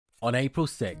On April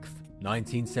 6,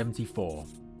 1974,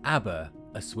 ABBA,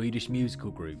 a Swedish musical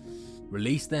group,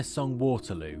 released their song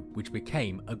Waterloo, which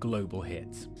became a global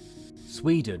hit.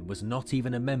 Sweden was not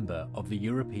even a member of the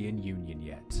European Union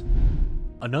yet.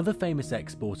 Another famous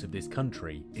export of this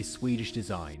country is Swedish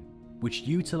design, which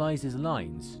utilizes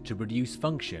lines to reduce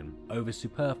function over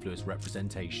superfluous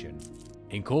representation,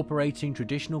 incorporating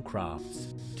traditional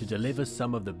crafts to deliver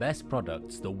some of the best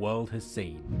products the world has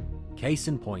seen. Case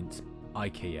in point,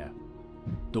 IKEA.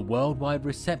 The worldwide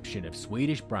reception of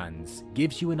Swedish brands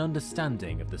gives you an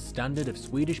understanding of the standard of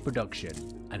Swedish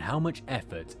production and how much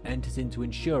effort enters into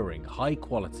ensuring high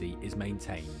quality is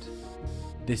maintained.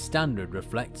 This standard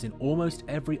reflects in almost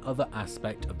every other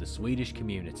aspect of the Swedish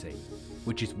community,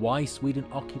 which is why Sweden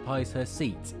occupies her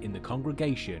seat in the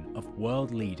congregation of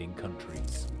world-leading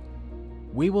countries.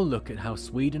 We will look at how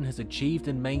Sweden has achieved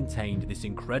and maintained this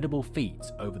incredible feat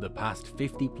over the past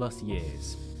 50+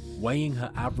 years, weighing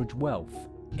her average wealth,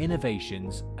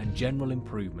 innovations and general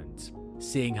improvement,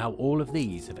 seeing how all of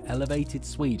these have elevated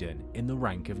Sweden in the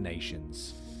rank of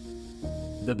nations.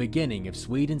 The beginning of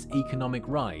Sweden's economic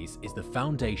rise is the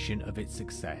foundation of its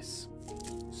success.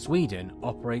 Sweden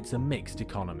operates a mixed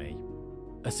economy.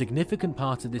 A significant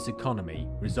part of this economy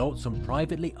results from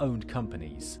privately owned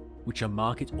companies, which are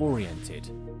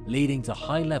market-oriented, leading to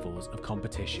high levels of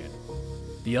competition.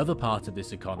 The other part of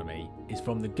this economy is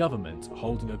from the government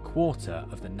holding a quarter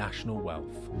of the national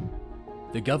wealth.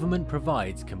 The government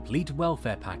provides complete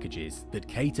welfare packages that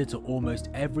cater to almost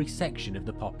every section of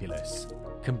the populace,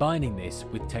 combining this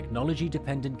with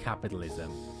technology-dependent capitalism,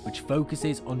 which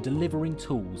focuses on delivering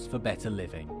tools for better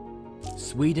living.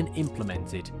 Sweden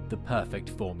implemented the perfect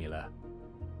formula.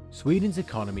 Sweden's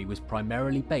economy was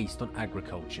primarily based on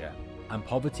agriculture, and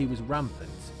poverty was rampant,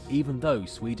 even though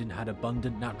Sweden had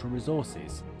abundant natural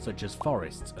resources such as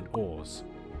forests and ores.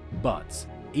 But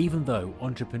even though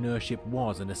entrepreneurship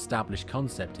was an established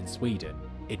concept in Sweden,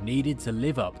 it needed to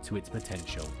live up to its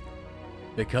potential.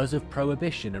 Because of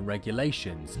prohibition and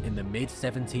regulations in the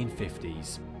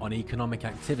mid-1750s on economic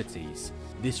activities,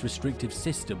 this restrictive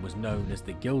system was known as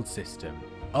the guild system,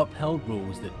 upheld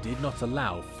rules that did not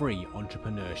allow free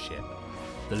entrepreneurship.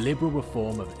 The liberal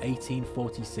reform of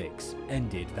 1846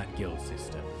 ended that guild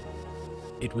system.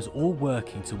 It was all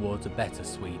working towards a better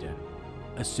Sweden.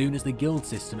 As soon as the guild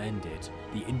system ended,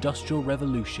 the Industrial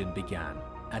Revolution began,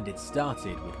 and it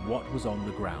started with what was on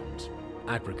the ground: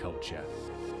 agriculture.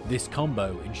 This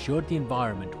combo ensured the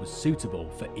environment was suitable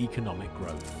for economic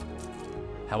growth.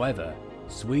 However,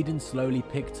 Sweden slowly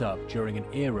picked up during an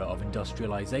era of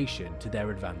industrialization to their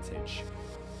advantage.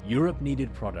 Europe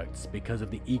needed products because of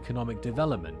the economic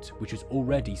development which was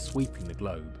already sweeping the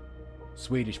globe.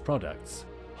 Swedish products,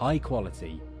 high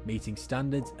quality, meeting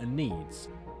standards and needs,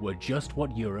 were just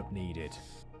what Europe needed.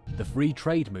 The free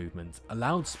trade movement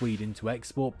allowed Sweden to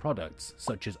export products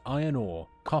such as iron ore,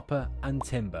 copper and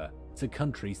timber to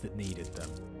countries that needed them.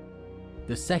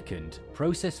 The second,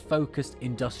 process-focused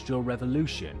industrial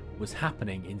revolution was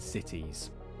happening in cities,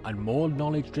 and more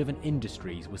knowledge-driven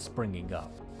industries were springing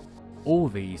up. All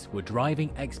these were driving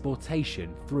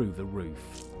exportation through the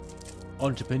roof.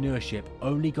 Entrepreneurship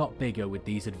only got bigger with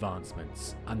these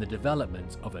advancements and the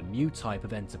development of a new type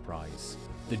of enterprise.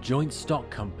 The joint stock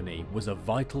company was a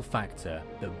vital factor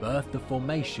that birthed the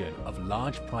formation of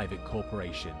large private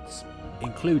corporations,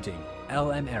 including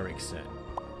LM Ericsson,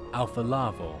 Alfa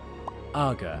Laval,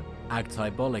 AGA,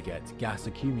 Agtibolaget Gas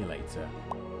Accumulator,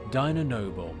 Dyno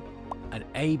Nobel, and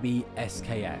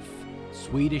ABSKF,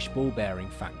 Swedish Ball Bearing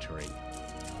Factory.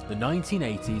 The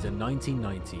 1980s and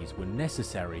 1990s were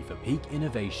necessary for peak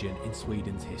innovation in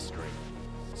Sweden's history.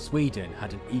 Sweden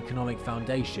had an economic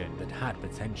foundation that had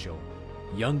potential.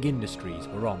 Young industries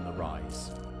were on the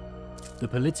rise. The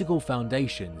political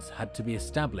foundations had to be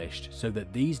established so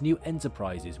that these new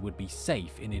enterprises would be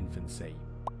safe in infancy.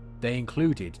 They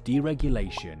included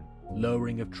deregulation,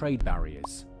 lowering of trade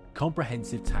barriers,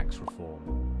 comprehensive tax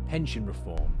reform, pension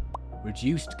reform,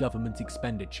 reduced government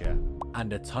expenditure,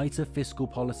 and a tighter fiscal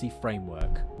policy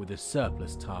framework with a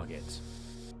surplus target.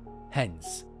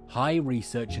 Hence, high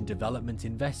research and development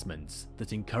investments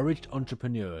that encouraged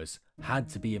entrepreneurs had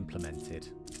to be implemented.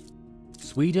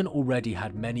 Sweden already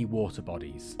had many water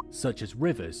bodies, such as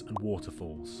rivers and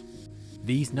waterfalls.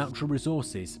 These natural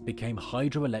resources became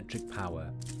hydroelectric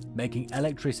power, making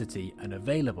electricity an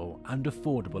available and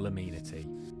affordable amenity.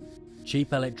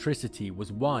 Cheap electricity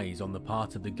was wise on the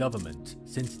part of the government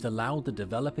since it allowed the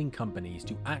developing companies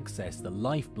to access the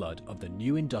lifeblood of the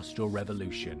new industrial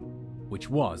revolution, which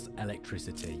was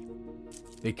electricity.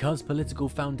 Because political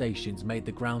foundations made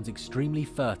the grounds extremely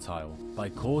fertile by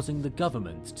causing the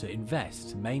government to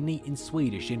invest mainly in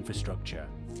Swedish infrastructure,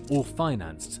 all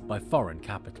financed by foreign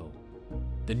capital.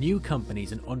 The new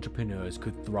companies and entrepreneurs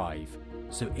could thrive,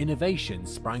 so innovation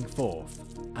sprang forth,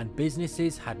 and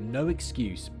businesses had no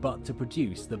excuse but to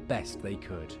produce the best they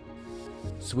could.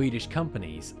 Swedish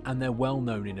companies and their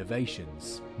well-known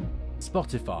innovations: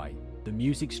 Spotify, the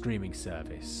music streaming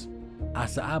service;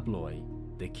 Assa Abloy,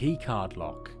 the key card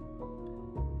lock;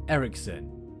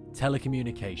 Ericsson,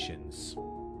 telecommunications;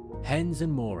 Hennes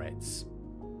and Mauritz,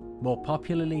 more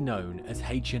popularly known as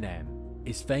H&M,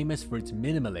 is famous for its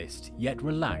minimalist yet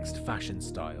relaxed fashion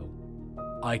style;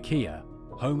 IKEA,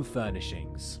 home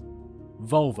furnishings;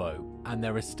 Volvo and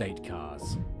their estate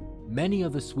cars. Many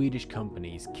other Swedish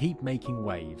companies keep making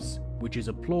waves, which is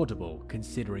applaudable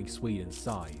considering Sweden's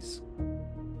size.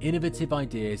 Innovative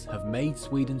ideas have made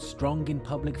Sweden strong in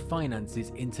public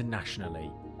finances internationally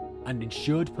and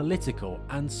ensured political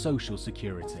and social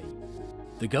security.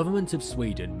 The government of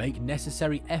Sweden make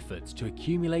necessary efforts to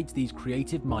accumulate these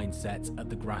creative mindsets at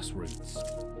the grassroots.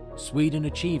 Sweden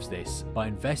achieves this by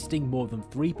investing more than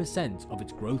 3% of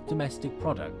its gross domestic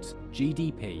product,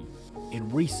 GDP, in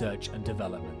research and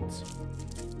development.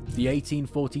 The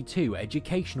 1842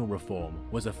 educational reform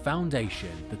was a foundation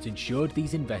that ensured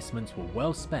these investments were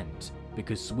well spent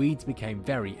because Swedes became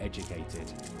very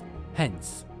educated.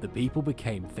 Hence, the people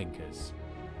became thinkers.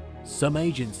 Some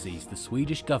agencies the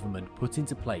Swedish government put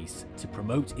into place to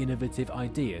promote innovative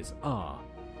ideas are: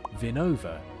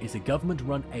 Vinnova is a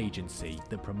government-run agency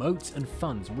that promotes and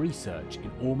funds research in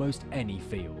almost any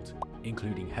field,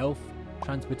 including health,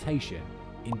 transportation,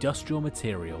 industrial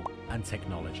material, and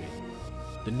technology.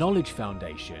 The Knowledge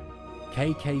Foundation,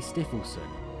 K.K. Stiftelsen,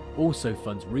 also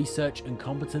funds research and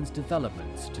competence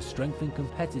developments to strengthen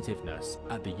competitiveness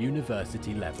at the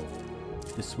university level.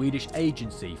 The Swedish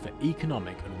Agency for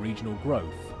Economic and Regional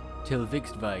Growth,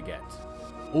 Tillväxtverket,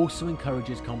 also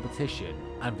encourages competition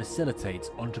and facilitates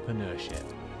entrepreneurship.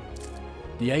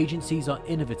 The agencies are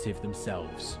innovative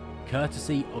themselves,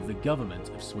 courtesy of the government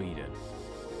of Sweden.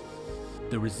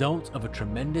 The result of a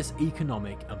tremendous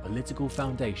economic and political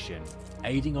foundation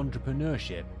aiding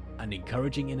entrepreneurship and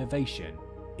encouraging innovation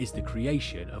is the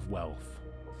creation of wealth.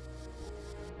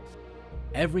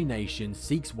 Every nation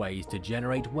seeks ways to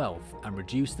generate wealth and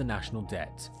reduce the national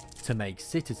debt, to make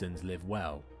citizens live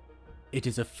well. It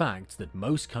is a fact that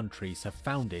most countries have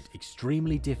found it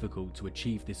extremely difficult to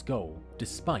achieve this goal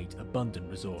despite abundant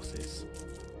resources.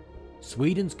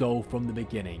 Sweden's goal from the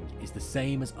beginning is the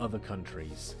same as other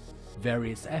countries.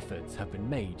 Various efforts have been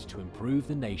made to improve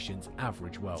the nation's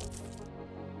average wealth.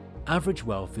 Average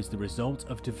wealth is the result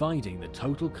of dividing the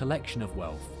total collection of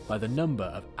wealth by the number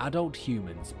of adult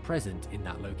humans present in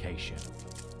that location.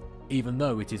 Even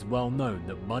though it is well known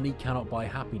that money cannot buy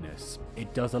happiness,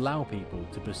 it does allow people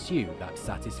to pursue that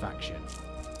satisfaction.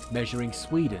 Measuring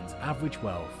Sweden's average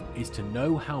wealth is to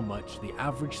know how much the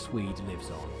average Swede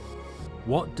lives on.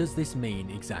 What does this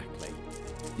mean exactly?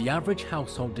 The average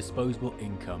household disposable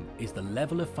income is the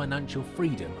level of financial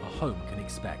freedom a home can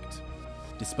expect.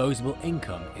 Disposable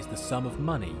income is the sum of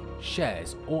money,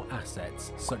 shares or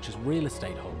assets such as real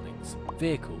estate holdings,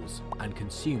 vehicles and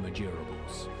consumer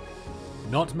durables.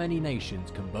 Not many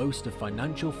nations can boast of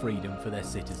financial freedom for their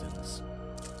citizens.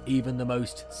 Even the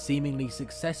most seemingly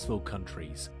successful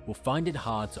countries will find it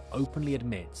hard to openly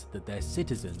admit that their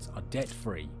citizens are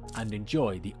debt-free and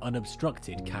enjoy the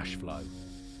unobstructed cash flow.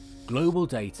 Global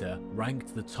data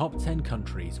ranked the top 10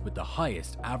 countries with the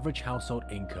highest average household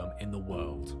income in the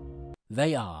world.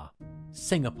 They are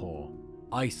Singapore,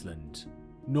 Iceland,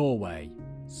 Norway,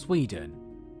 Sweden,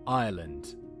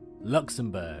 Ireland,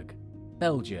 Luxembourg,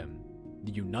 Belgium,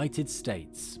 the United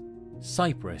States,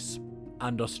 Cyprus,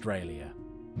 and Australia.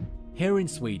 Here in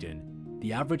Sweden,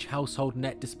 the average household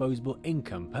net disposable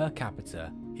income per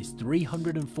capita is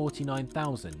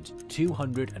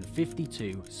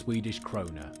 349,252 Swedish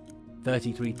krona,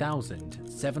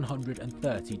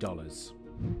 $33,730.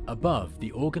 Above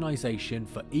the Organization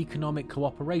for Economic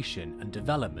Cooperation and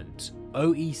Development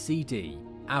 (OECD)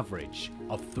 average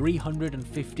of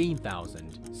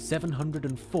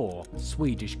 315,704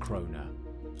 Swedish krona,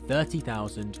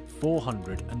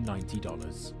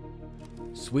 $30,490.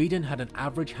 Sweden had an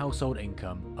average household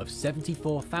income of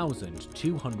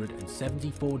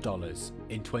 $74,274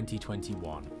 in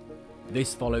 2021.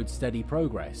 This followed steady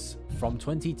progress from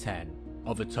 2010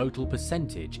 of a total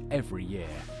percentage every year.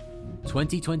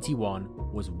 2021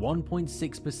 was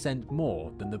 1.6%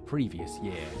 more than the previous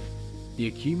year. The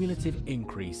accumulative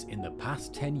increase in the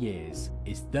past 10 years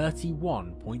is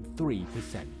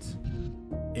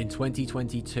 31.3%. In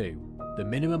 2022, the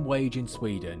minimum wage in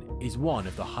Sweden is one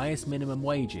of the highest minimum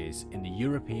wages in the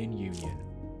European Union,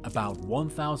 about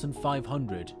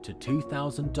 $1,500 to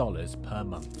 $2,000 per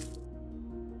month.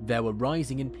 There were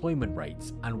rising employment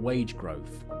rates and wage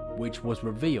growth, which was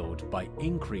revealed by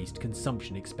increased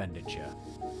consumption expenditure.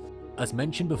 As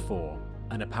mentioned before,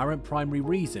 an apparent primary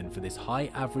reason for this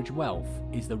high average wealth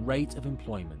is the rate of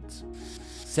employment.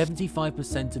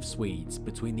 75% of Swedes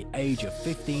between the age of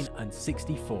 15 and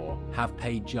 64 have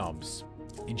paid jobs,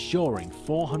 ensuring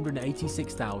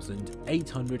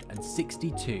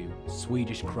 486,862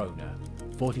 Swedish krona,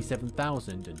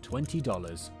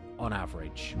 $47,020 on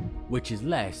average, which is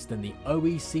less than the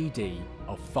OECD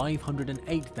of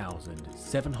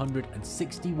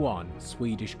 508,761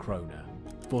 Swedish krona,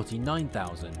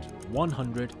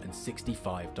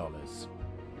 $49,165.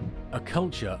 A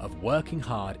culture of working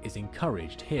hard is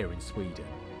encouraged here in Sweden.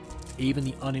 Even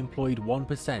the unemployed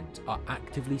 1% are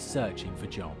actively searching for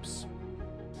jobs.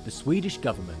 The Swedish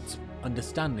government,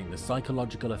 understanding the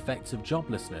psychological effects of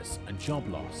joblessness and job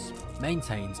loss,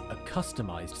 maintains a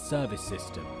customized service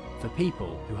system for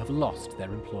people who have lost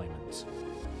their employment.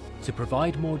 To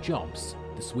provide more jobs,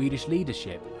 the Swedish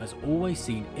leadership has always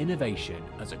seen innovation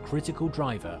as a critical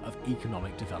driver of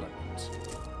economic development.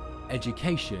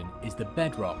 Education is the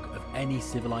bedrock of any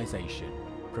civilization,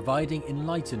 providing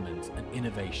enlightenment and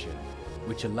innovation,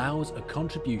 which allows a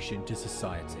contribution to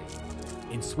society.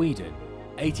 In Sweden,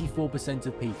 84%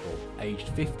 of people aged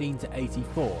 15 to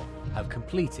 84 have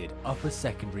completed upper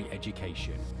secondary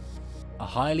education. A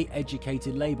highly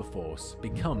educated labour force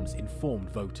becomes informed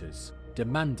voters,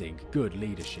 demanding good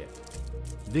leadership.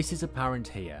 This is apparent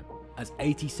here, as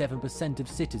 87% of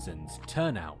citizens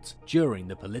turn out during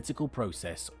the political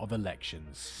process of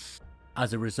elections.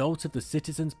 As a result of the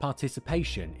citizens'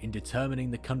 participation in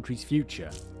determining the country's future,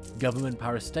 government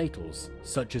parastatals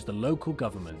such as the local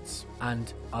governments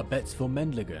and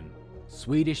Arbetsförmedlingen,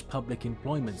 Swedish Public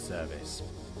Employment Service,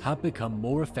 have become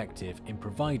more effective in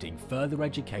providing further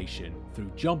education through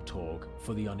JobTorg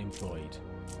for the unemployed.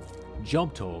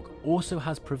 JobTorg also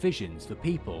has provisions for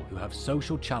people who have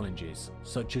social challenges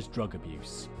such as drug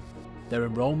abuse. Their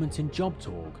enrolment in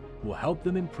JobTorg will help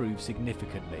them improve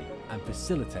significantly and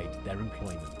facilitate their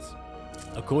employment.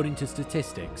 According to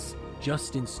statistics,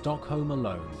 just in Stockholm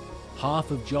alone,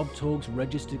 half of JobTorg's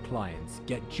registered clients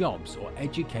get jobs or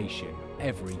education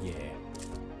every year.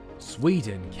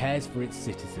 Sweden cares for its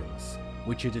citizens,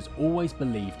 which it has always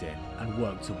believed in and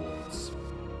worked towards.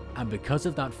 And because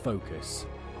of that focus,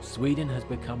 Sweden has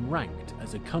become ranked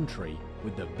as a country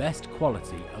with the best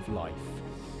quality of life.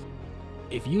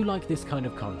 If you like this kind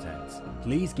of content,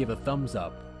 please give a thumbs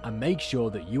up and make sure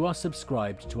that you are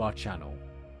subscribed to our channel.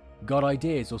 Got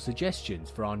ideas or suggestions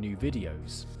for our new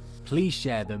videos? Please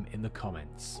share them in the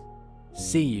comments.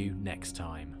 See you next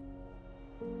time.